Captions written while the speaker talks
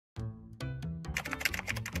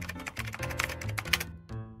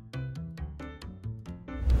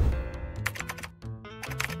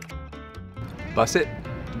Bus it?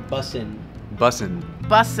 Bussin'. Bussin'.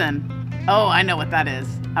 Bussin'. Oh, I know what that is.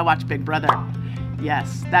 I watch Big Brother.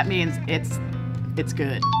 Yes, that means it's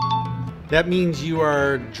good. That means you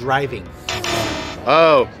are driving.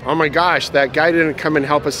 Oh my gosh, that guy didn't come and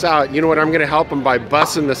help us out. You know what, I'm gonna help him by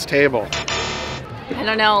bussing this table. I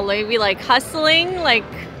don't know, maybe like hustling, like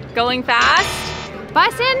going fast?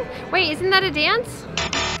 Bussin'? Wait, isn't that a dance?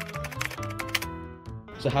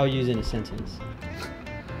 So how you use it in a sentence?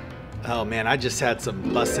 Oh man, I just had some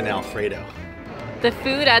bussin' Alfredo. The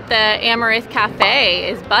food at the Amaranth Cafe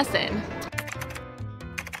is bussin'.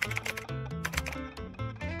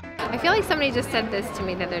 I feel like somebody just said this to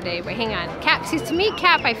me the other day, but hang on. Cap, because to me,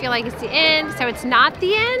 cap, I feel like it's the end, so it's not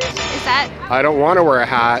the end? Is that? I don't want to wear a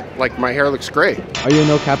hat. Like, my hair looks great. Are you a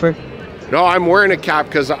no capper? No, I'm wearing a cap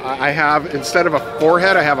because I have, instead of a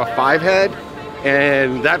 4-head, I have a 5-head.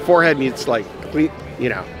 And that 4-head needs like, you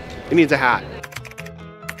know, it needs a hat.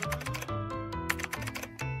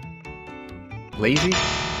 Lazy?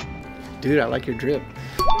 Dude, I like your drip.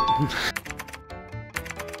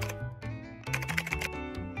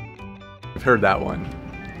 I've heard that one.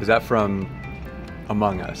 Is that from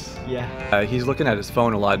Among Us? Yeah. He's looking at his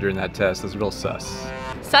phone a lot during that test. That's real sus.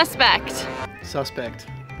 Suspect. Suspect.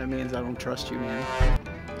 That means I don't trust you, man.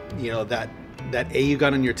 You know, that A you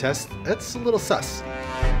got on your test, that's a little sus.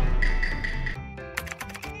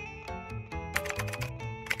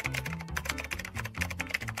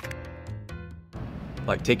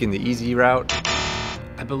 Like taking the easy route?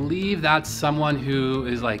 I believe that's someone who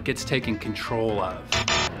is like gets taken control of.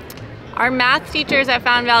 Our math teachers at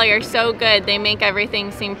Fountain Valley are so good, they make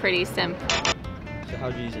everything seem pretty simple. So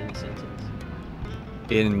how do you use it in a sentence?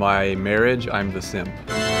 In my marriage, I'm the simp.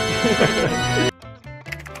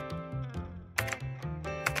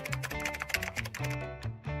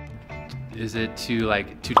 Is it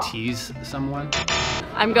to tease someone?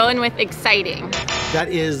 I'm going with exciting. That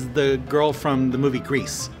is the girl from the movie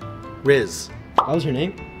Grease, Riz. What was her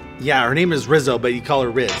name? Yeah, her name is Rizzo, but you call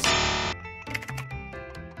her Riz.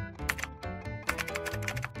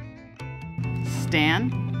 Stan?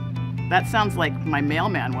 That sounds like my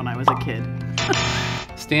mailman when I was a kid.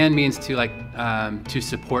 Stand means to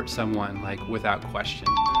support someone like without question.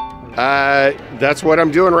 That's what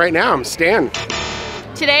I'm doing right now. I'm standing.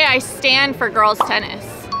 Today I stand for girls tennis.